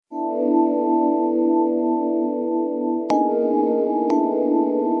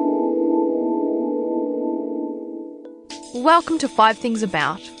Welcome to Five Things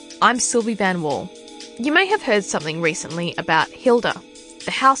About. I'm Sylvie Van Wall. You may have heard something recently about HILDA,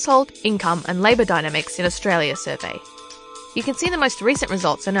 the Household, Income and Labour Dynamics in Australia survey. You can see the most recent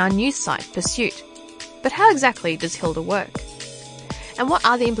results on our news site, Pursuit. But how exactly does HILDA work? And what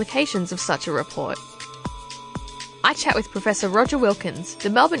are the implications of such a report? I chat with Professor Roger Wilkins, the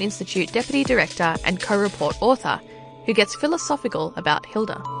Melbourne Institute Deputy Director and co-report author, who gets philosophical about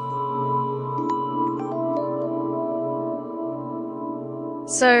HILDA.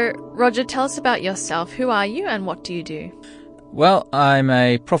 So, Roger, tell us about yourself. Who are you and what do you do? Well, I'm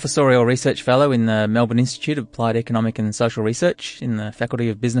a professorial research fellow in the Melbourne Institute of Applied Economic and Social Research in the Faculty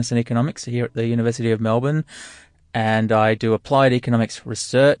of Business and Economics here at the University of Melbourne. And I do applied economics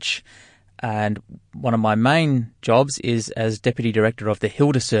research. And one of my main jobs is as Deputy Director of the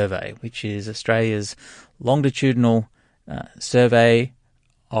HILDA survey, which is Australia's longitudinal survey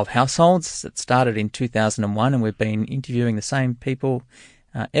of households that started in 2001. And we've been interviewing the same people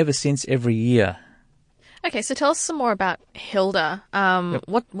ever since, every year. Okay, so tell us some more about HILDA. Yep.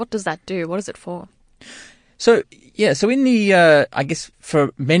 What does that do? What is it for? So in the, I guess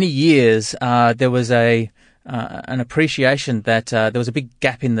for many years, there was an appreciation that there was a big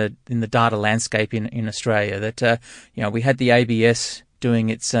gap in the data landscape in Australia. That we had the ABS doing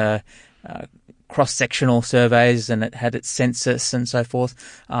its cross-sectional surveys and it had its census and so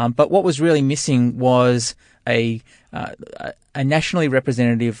forth. But what was really missing was a nationally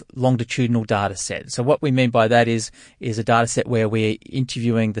representative longitudinal data set. So what we mean by that is a data set where we're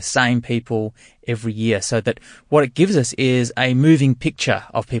interviewing the same people every year, so that what it gives us is a moving picture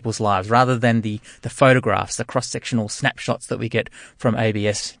of people's lives rather than the photographs, the cross-sectional snapshots that we get from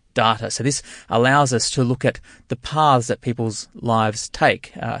ABS data. So this allows us to look at the paths that people's lives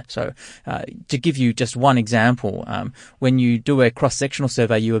take. So to give you just one example, when you do a cross-sectional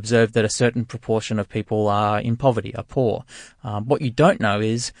survey, you observe that a certain proportion of people are in poverty, are poor. What you don't know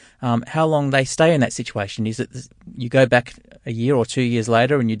is how long they stay in that situation. Is it you go back a year or 2 years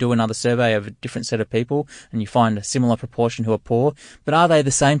later and you do another survey of a different set of people and you find a similar proportion who are poor, but are they the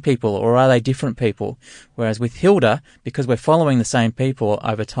same people or are they different people? Whereas with HILDA, because we're following the same people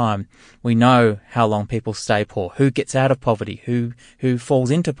over time, we know how long people stay poor, who gets out of poverty, who falls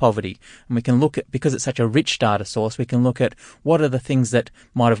into poverty. And we can look at, because it's such a rich data source, we can look at what are the things that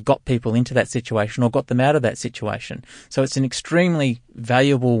might have got people into that situation or got them out of that situation. So it's an extremely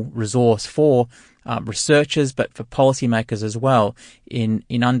valuable resource for researchers, but for policymakers as well, in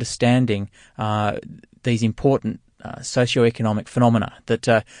understanding these important socioeconomic phenomena,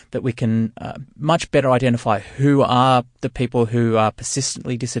 that we can much better identify who are the people who are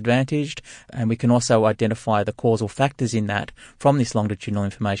persistently disadvantaged, and we can also identify the causal factors in that from this longitudinal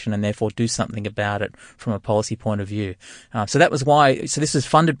information, and therefore do something about it from a policy point of view. So that was why. So this is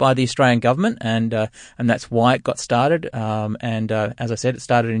funded by the Australian government, and that's why it got started. And as I said, it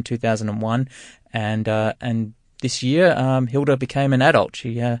started in 2001, and this year, HILDA became an adult.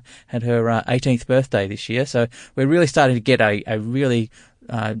 She had her 18th birthday this year, so we're really starting to get a really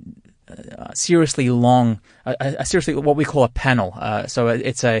seriously long, seriously what we call a panel. So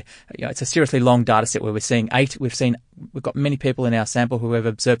it's a seriously long data set where we've got many people in our sample who have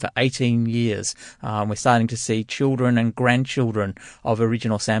observed for 18 years. We're starting to see children and grandchildren of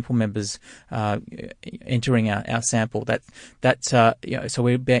original sample members entering our sample. So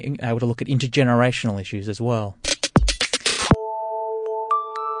we're being able to look at intergenerational issues as well.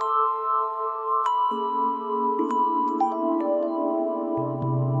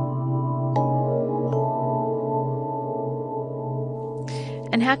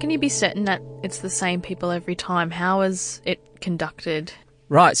 And how can you be certain that it's the same people every time? How is it conducted?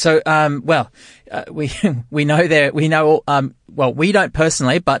 Right. So, we don't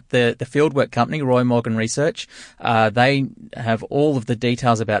personally, but the fieldwork company, Roy Morgan Research, they have all of the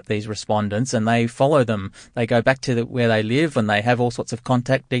details about these respondents and they follow them. They go back to where they live and they have all sorts of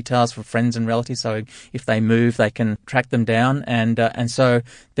contact details for friends and relatives. So if they move, they can track them down. And so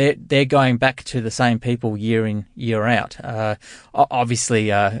they're going back to the same people year in, year out. Obviously,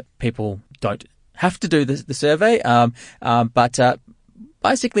 people don't have to do the survey, but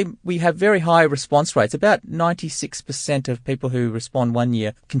basically, we have very high response rates. About 96% of people who respond one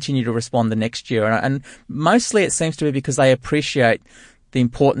year continue to respond the next year. And mostly it seems to be because they appreciate the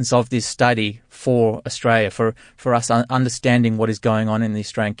importance of this study for Australia, for us understanding what is going on in the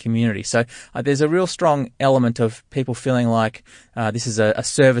Australian community. So there's a real strong element of people feeling like this is a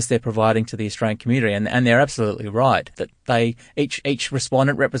service they're providing to the Australian community. And they're absolutely right that each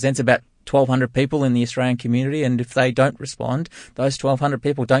respondent represents about 1,200 people in the Australian community, and if they don't respond, those 1,200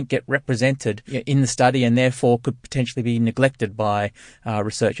 people don't get represented in the study and therefore could potentially be neglected by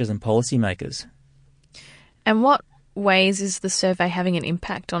researchers and policymakers. And what ways is the survey having an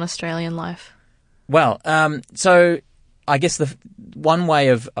impact on Australian life? Well, so I guess the one way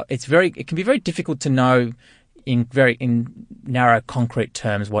of it can be very difficult to know in narrow, concrete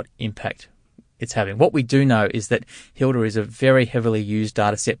terms what impact it's having. What we do know is that Hilda is a very heavily used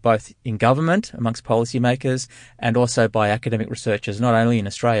data set, both in government, amongst policymakers, and also by academic researchers, not only in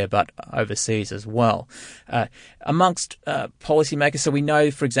Australia, but overseas as well. Amongst policymakers, so we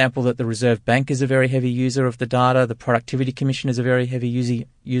know, for example, that the Reserve Bank is a very heavy user of the data, the Productivity Commission is a very heavy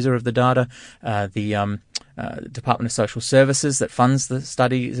user of the data, the Department of Social Services that funds the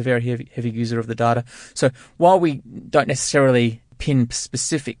study is a very heavy user of the data. So while we don't necessarily pin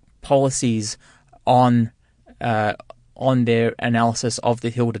specific policies on their analysis of the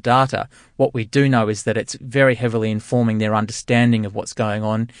Hilda data, what we do know is that it's very heavily informing their understanding of what's going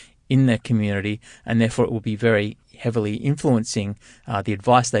on in their community, and therefore it will be very heavily influencing the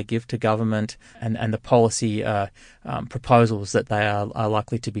advice they give to government and the policy proposals that they are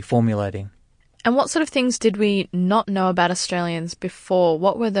likely to be formulating. And what sort of things did we not know about Australians before?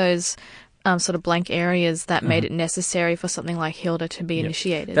 What were those sort of blank areas that made it necessary for something like Hilda to be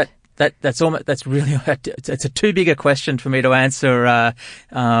initiated? That's really it's a too big a question for me to answer.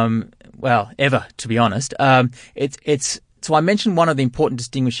 Ever, to be honest. So I mentioned one of the important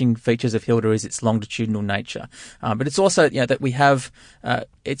distinguishing features of Hilda is its longitudinal nature, but it's also that we have.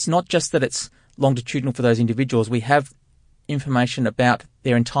 It's not just that it's longitudinal for those individuals. We have information about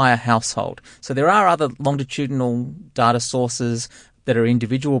their entire household. So there are other longitudinal data sources that are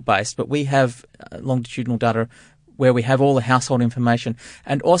individual based, but we have longitudinal data where we have all the household information.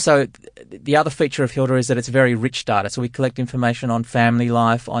 And also the other feature of Hilda is that it's very rich data. So we collect information on family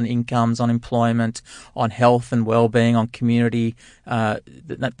life, on incomes, on employment, on health and well-being, on community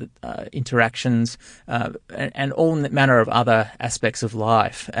interactions, and all manner of other aspects of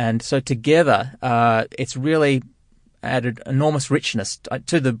life. And so together, it's really added enormous richness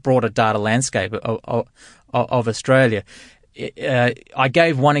to the broader data landscape of Australia. I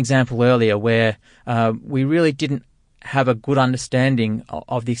gave one example earlier where we really didn't have a good understanding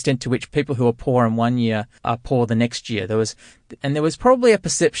of the extent to which people who are poor in one year are poor the next year. There was probably a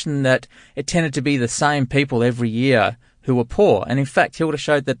perception that it tended to be the same people every year who were poor. And in fact, Hilda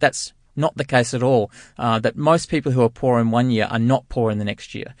showed that that's not the case at all, that most people who are poor in one year are not poor in the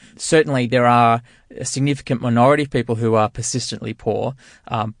next year. Certainly there are a significant minority of people who are persistently poor,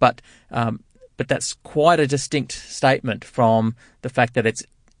 but that's quite a distinct statement from the fact that it's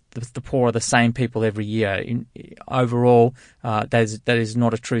the poor are the same people every year. Overall, that is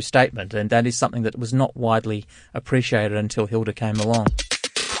not a true statement, and that is something that was not widely appreciated until Hilda came along.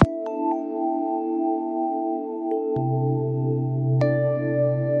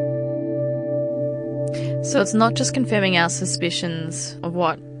 So it's not just confirming our suspicions of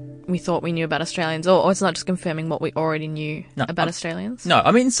what we thought we knew about Australians, or it's not just confirming what we already knew about Australians? No,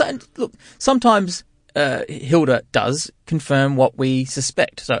 I mean, look, sometimes Hilda does confirm what we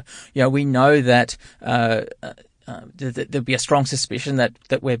suspect. So, we know that there'll be a strong suspicion that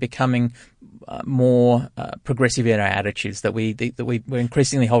we're becoming more progressive in our attitudes, that we're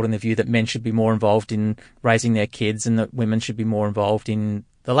increasingly holding the view that men should be more involved in raising their kids and that women should be more involved in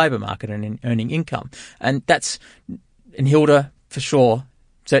the labour market and in earning income. And in Hilda, for sure,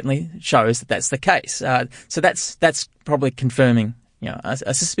 certainly shows that that's the case. So that's probably confirming,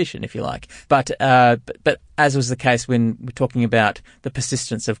 a suspicion, if you like. But as was the case when we're talking about the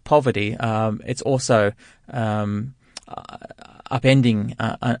persistence of poverty, it's also upending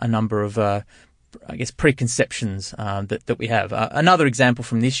a number of preconceptions that we have. Another example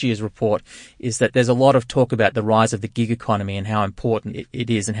from this year's report is that there's a lot of talk about the rise of the gig economy and how important it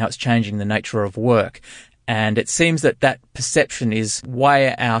is and how it's changing the nature of work. And it seems that perception is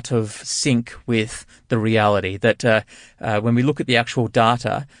way out of sync with the reality, that when we look at the actual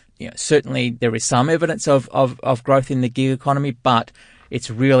data, certainly there is some evidence of growth in the gig economy, but it's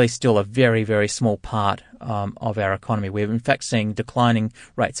really still a very, very small part of our economy. We're in fact seeing declining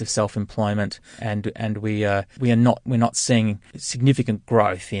rates of self-employment, and we're not seeing significant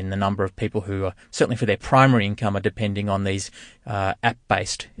growth in the number of people who are, certainly for their primary income, are depending on these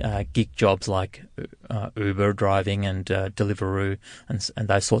app-based gig jobs like Uber driving and Deliveroo and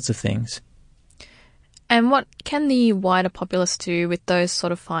those sorts of things. And what can the wider populace do with those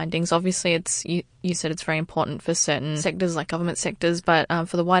sort of findings? Obviously, you said it's very important for certain sectors like government sectors, but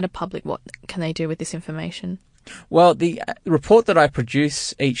for the wider public, what can they do with this information? Well, the report that I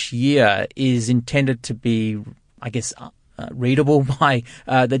produce each year is intended to be, readable by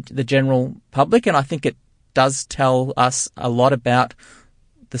the general public, and I think it does tell us a lot about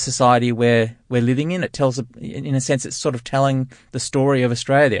the society we're living in. It tells, in a sense, it's sort of telling the story of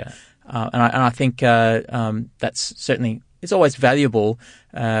Australia. I think that's certainly it's always valuable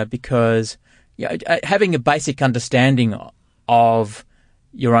because having a basic understanding of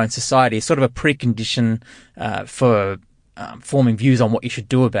your own society is sort of a precondition for forming views on what you should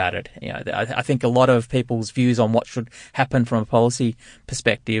do about it. I think a lot of people's views on what should happen from a policy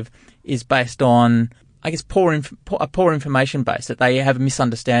perspective is based on, I guess, a poor information base, that they have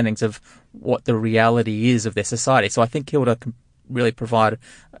misunderstandings of what the reality is of their society. So I think Hilda can really provide,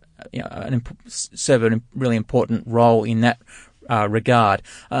 serve a really important role in that regard.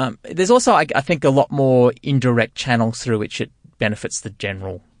 There's also, I think, a lot more indirect channels through which it benefits the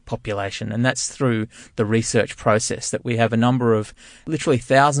general population, and that's through the research process. That we have a number of, literally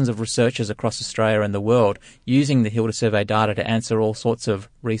thousands of researchers across Australia and the world using the Hilda survey data to answer all sorts of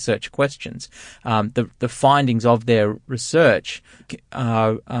research questions. The findings of their research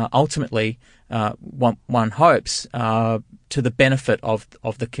are ultimately, one hopes, to the benefit of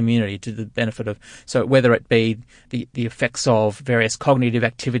the community, to the benefit of, so whether it be the effects of various cognitive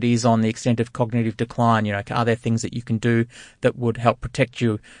activities on the extent of cognitive decline, are there things that you can do that would help protect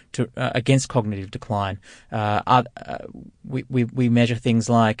you against cognitive decline? We measure things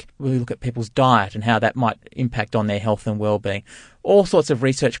like, we look at people's diet and how that might impact on their health and well-being. All sorts of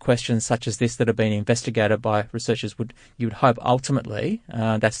research questions such as this that have been investigated by researchers you would hope ultimately,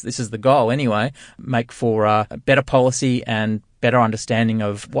 this is the goal anyway, make for a better policy and better understanding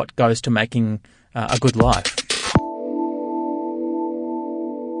of what goes to making a good life.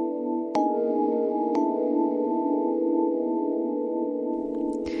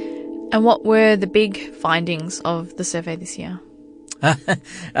 And what were the big findings of the survey this year?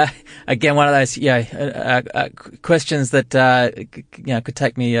 Again, one of those questions that could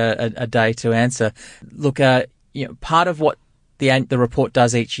take me a day to answer. Look, part of what the report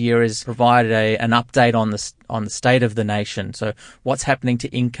does each year is provide an update on the state of the nation. So what's happening to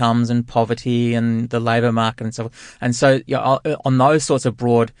incomes and poverty and the labour market and so on. And so on those sorts of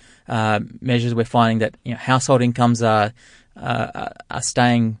broad measures, we're finding that household incomes are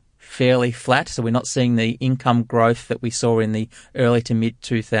staying fairly flat, so we're not seeing the income growth that we saw in the early to mid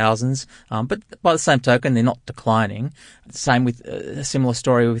 2000s. But by the same token, they're not declining. Same with a similar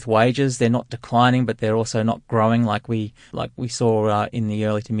story with wages; they're not declining, but they're also not growing like we saw in the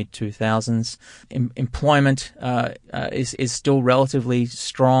early to mid 2000s. Employment is still relatively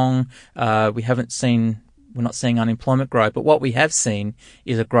strong. We're not seeing unemployment grow, but what we have seen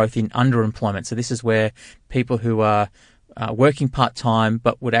is a growth in underemployment. So this is where people who are working part-time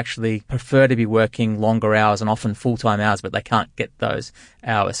but would actually prefer to be working longer hours and often full-time hours, but they can't get those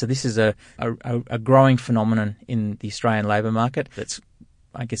hours. So this is a growing phenomenon in the Australian labour market that's,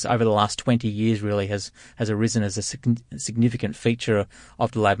 I guess, over the last 20 years really has arisen as a significant feature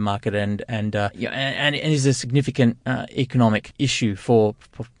of the labour market and is a significant economic issue for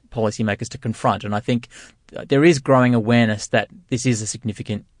policymakers to confront. And I think there is growing awareness that this is a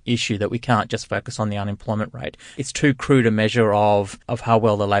significant issue, that we can't just focus on the unemployment rate. It's too crude a measure of how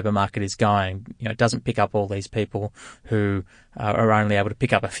well the labour market is going. It doesn't pick up all these people who are only able to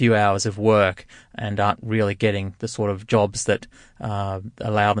pick up a few hours of work and aren't really getting the sort of jobs that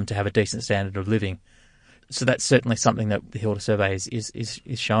allow them to have a decent standard of living. So that's certainly something that the Hilda survey is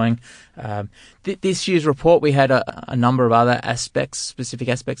showing. This year's report, we had a number of other specific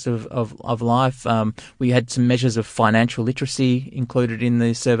aspects of life. We had some measures of financial literacy included in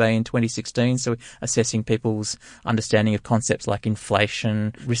the survey in 2016, so assessing people's understanding of concepts like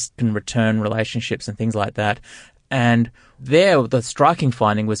inflation, risk and return relationships and things like that. And there, the striking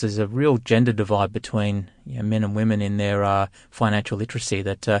finding was there's a real gender divide between men and women in their financial literacy,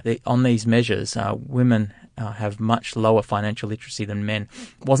 that on these measures, women have much lower financial literacy than men.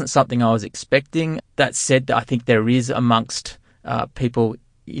 It wasn't something I was expecting. That said, I think there is amongst people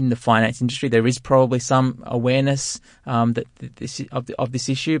in the finance industry, there is probably some awareness of this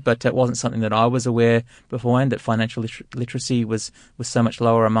issue, but it wasn't something that I was aware beforehand, that financial literacy was so much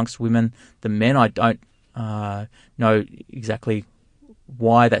lower amongst women than men. I don't know exactly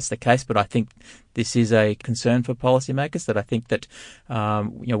why that's the case, but I think this is a concern for policymakers. That I think that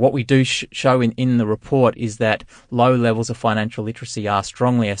what we do show in the report is that low levels of financial literacy are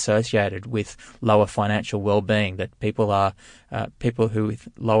strongly associated with lower financial well-being. That people who with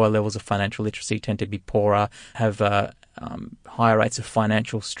lower levels of financial literacy tend to be poorer, have higher rates of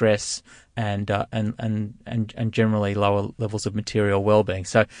financial stress, and generally lower levels of material well-being.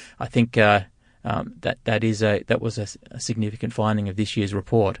 So I think that was a significant finding of this year's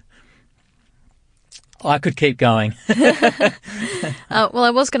report. I could keep going. Well, I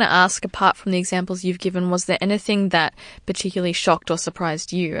was going to ask, apart from the examples you've given, was there anything that particularly shocked or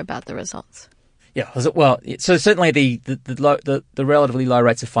surprised you about the results? Yeah, so certainly the relatively low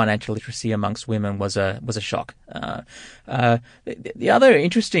rates of financial literacy amongst women was a shock. The other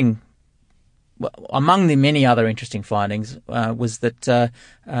interesting, among the many other interesting findings, was that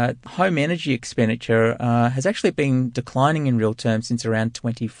home energy expenditure has actually been declining in real terms since around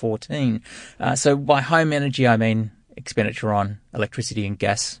 2014. So by home energy, I mean expenditure on electricity and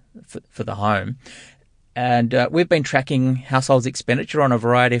gas for the home. And we've been tracking households' expenditure on a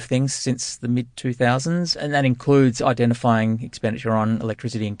variety of things since the mid-2000s, and that includes identifying expenditure on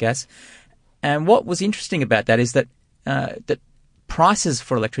electricity and gas. And what was interesting about that is that that prices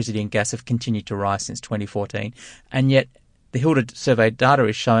for electricity and gas have continued to rise since 2014, and yet the Hilda survey data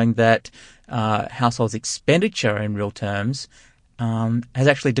is showing that households' expenditure in real terms has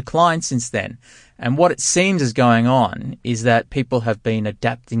actually declined since then. And what it seems is going on is that people have been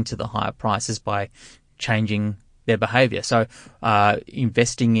adapting to the higher prices by changing their behaviour. So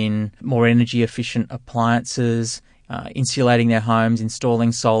investing in more energy efficient appliances, insulating their homes,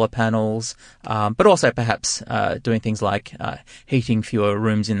 installing solar panels, but also perhaps doing things like heating fewer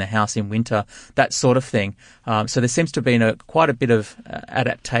rooms in the house in winter, that sort of thing. So there seems to have been quite a bit of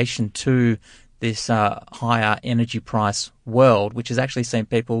adaptation to this higher energy price world, which has actually seen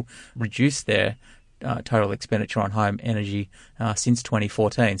people reduce their total expenditure on home energy since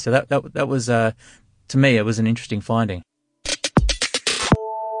 2014. So that was, to me, it was an interesting finding.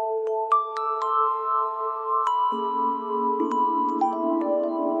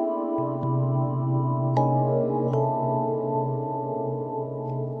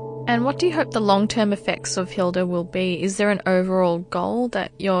 And what do you hope the long-term effects of Hilda will be? Is there an overall goal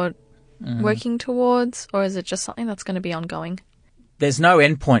that you're working towards, or is it just something that's going to be ongoing? There's no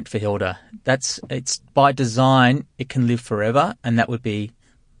endpoint for Hilda. It's by design, it can live forever, and that would be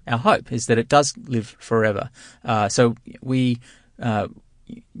our hope, is that it does live forever. So we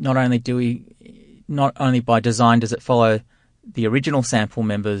not only by design does it follow the original sample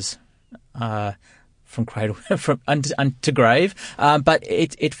members from cradle to grave, but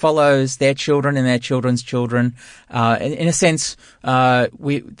it follows their children and their children's children. In a sense,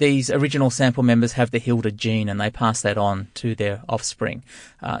 these original sample members have the Hilda gene, and they pass that on to their offspring.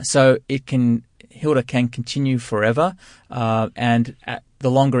 So Hilda can continue forever, and the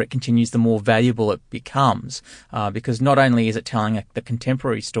longer it continues, the more valuable it becomes, because not only is it telling the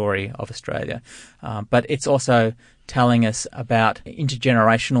contemporary story of Australia, but it's also telling us about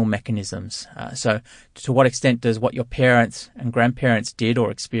intergenerational mechanisms. So to what extent does what your parents and grandparents did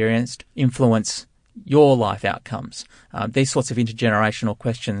or experienced influence your life outcomes? These sorts of intergenerational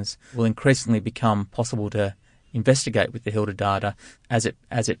questions will increasingly become possible to investigate with the Hilda data as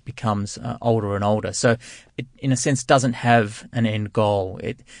it becomes older and older. So it, in a sense, doesn't have an end goal.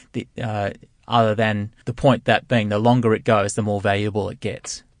 Other than the point that being the longer it goes, the more valuable it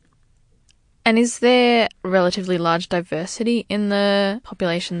gets. And is there relatively large diversity in the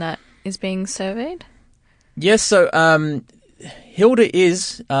population that is being surveyed? Yes, so Hilda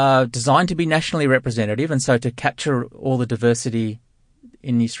is designed to be nationally representative, and so to capture all the diversity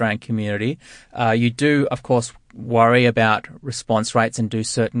in the Australian community, you do, of course, worry about response rates, and do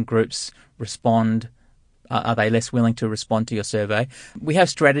certain groups respond? Are they less willing to respond to your survey? We have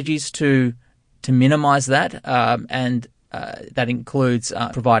strategies to minimise that, and that includes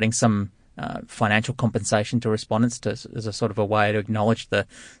providing some financial compensation to respondents as a sort of a way to acknowledge the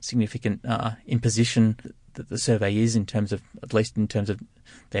significant imposition that the survey is, at least in terms of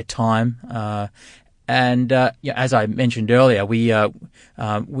their time. And as I mentioned earlier, we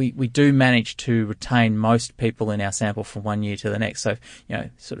do manage to retain most people in our sample from 1 year to the next. So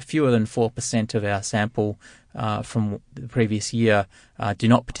sort of fewer than 4% of our sample from the previous year do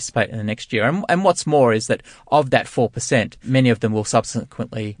not participate in the next year. And what's more is that of that 4%, many of them will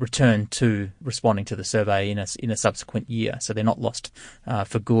subsequently return to responding to the survey in a subsequent year. So they're not lost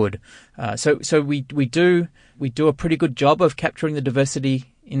for good. So we do a pretty good job of capturing the diversity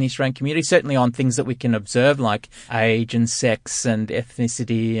in the Australian community, certainly on things that we can observe like age and sex and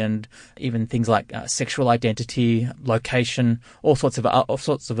ethnicity, and even things like sexual identity, location, all sorts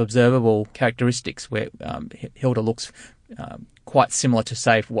of observable characteristics where Hilda looks quite similar to,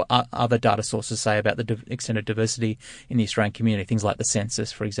 say, what other data sources say about the extent of diversity in the Australian community, things like the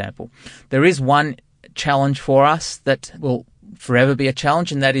census, for example. There is one challenge for us that will forever be a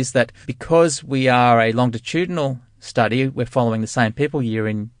challenge, and that is that because we are a longitudinal study, we're following the same people year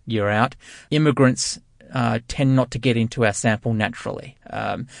in, year out, immigrants tend not to get into our sample naturally.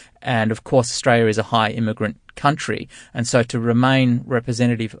 And of course, Australia is a high immigrant country. And so to remain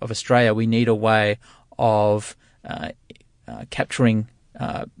representative of Australia, we need a way of capturing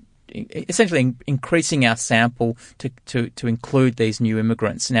essentially increasing our sample to include these new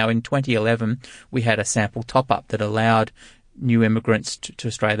immigrants. Now, in 2011, we had a sample top-up that allowed new immigrants to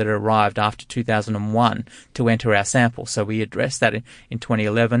Australia that arrived after 2001 to enter our sample. So we addressed that in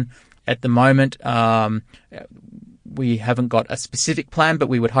 2011. At the moment, we haven't got a specific plan, but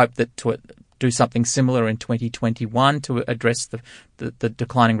we would hope that to do something similar in 2021 to address the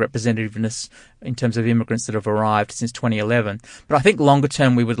declining representativeness in terms of immigrants that have arrived since 2011. But I think longer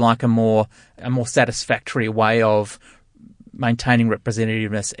term, we would like a more satisfactory way of maintaining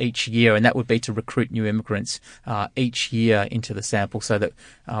representativeness each year, and that would be to recruit new immigrants each year into the sample, so that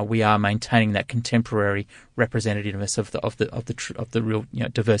we are maintaining that contemporary representativeness of the real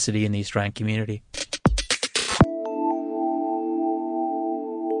diversity in the Australian community.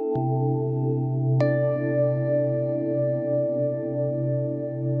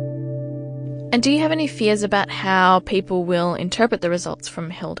 And do you have any fears about how people will interpret the results from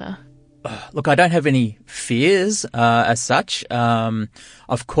Hilda? Look, I don't have any fears as such.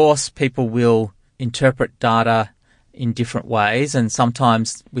 Of course, people will interpret data in different ways, and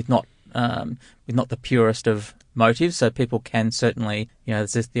sometimes with not the purest of motives. So people can certainly,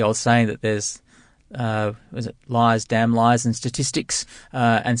 there's just the old saying that there's lies, damn lies, and statistics,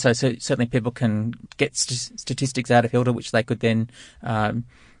 and so certainly people can get statistics out of Hilda, which they could then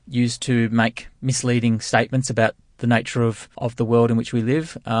use to make misleading statements about the nature of the world in which we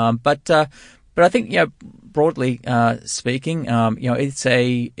live. But I think, broadly speaking, it's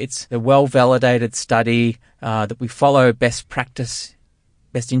a well-validated study that we follow best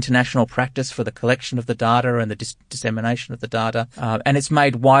international practice for the collection of the data and the dissemination of the data, and it's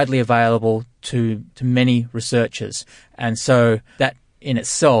made widely available to many researchers. And so that in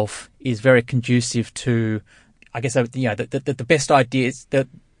itself is very conducive to, I guess, the best ideas that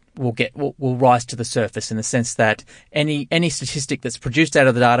will rise to the surface, in the sense that any statistic that's produced out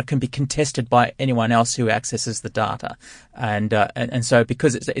of the data can be contested by anyone else who accesses the data, and so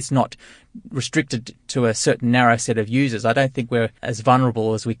because it's not restricted to a certain narrow set of users, I don't think we're as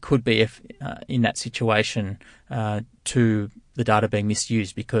vulnerable as we could be if in that situation to the data being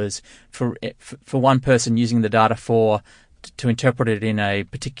misused, because for one person using the data to interpret it in a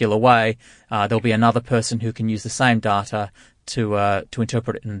particular way, there'll be another person who can use the same data to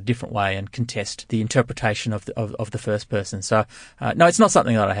interpret it in a different way and contest the interpretation of the first person. So, no, it's not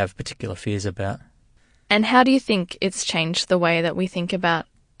something that I have particular fears about. And how do you think it's changed the way that we think about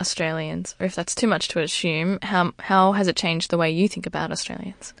Australians? Or if that's too much to assume, how has it changed the way you think about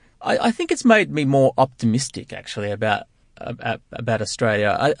Australians? I think it's made me more optimistic, actually, about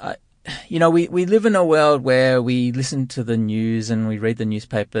Australia. We live in a world where we listen to the news and we read the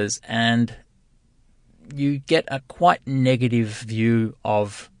newspapers, and you get a quite negative view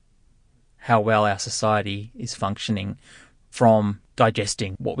of how well our society is functioning from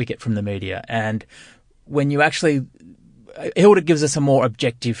digesting what we get from the media. And when you actually, Hilda gives us a more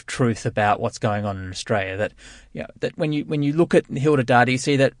objective truth about what's going on in Australia, that when you look at Hilda data, you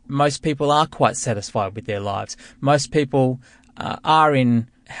see that most people are quite satisfied with their lives. Most people are in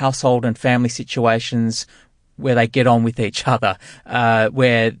household and family situations where they get on with each other,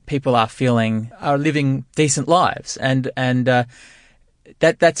 where people are living decent lives, and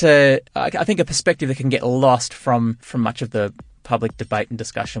that's I think a perspective that can get lost from much of the public debate and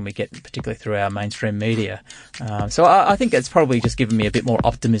discussion we get, particularly through our mainstream media. So I think it's probably just given me a bit more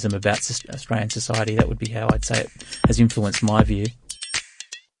optimism about Australian society. That would be how I'd say it has influenced my view.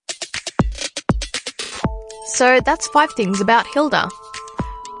 So that's 5 things about Hilda,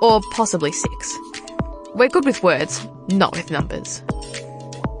 or possibly 6. We're good with words, not with numbers.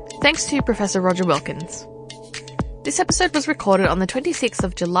 Thanks to Professor Roger Wilkins. This episode was recorded on the 26th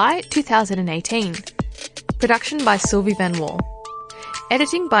of July 2018. Production by Sylvie Van Wall.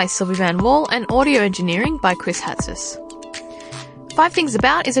 Editing by Sylvie Van Wall and audio engineering by Chris Hatzis. 5 Things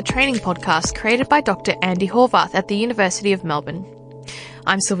About is a training podcast created by Dr. Andy Horvath at the University of Melbourne.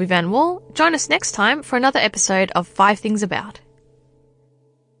 I'm Sylvie Van Wall. Join us next time for another episode of 5 Things About.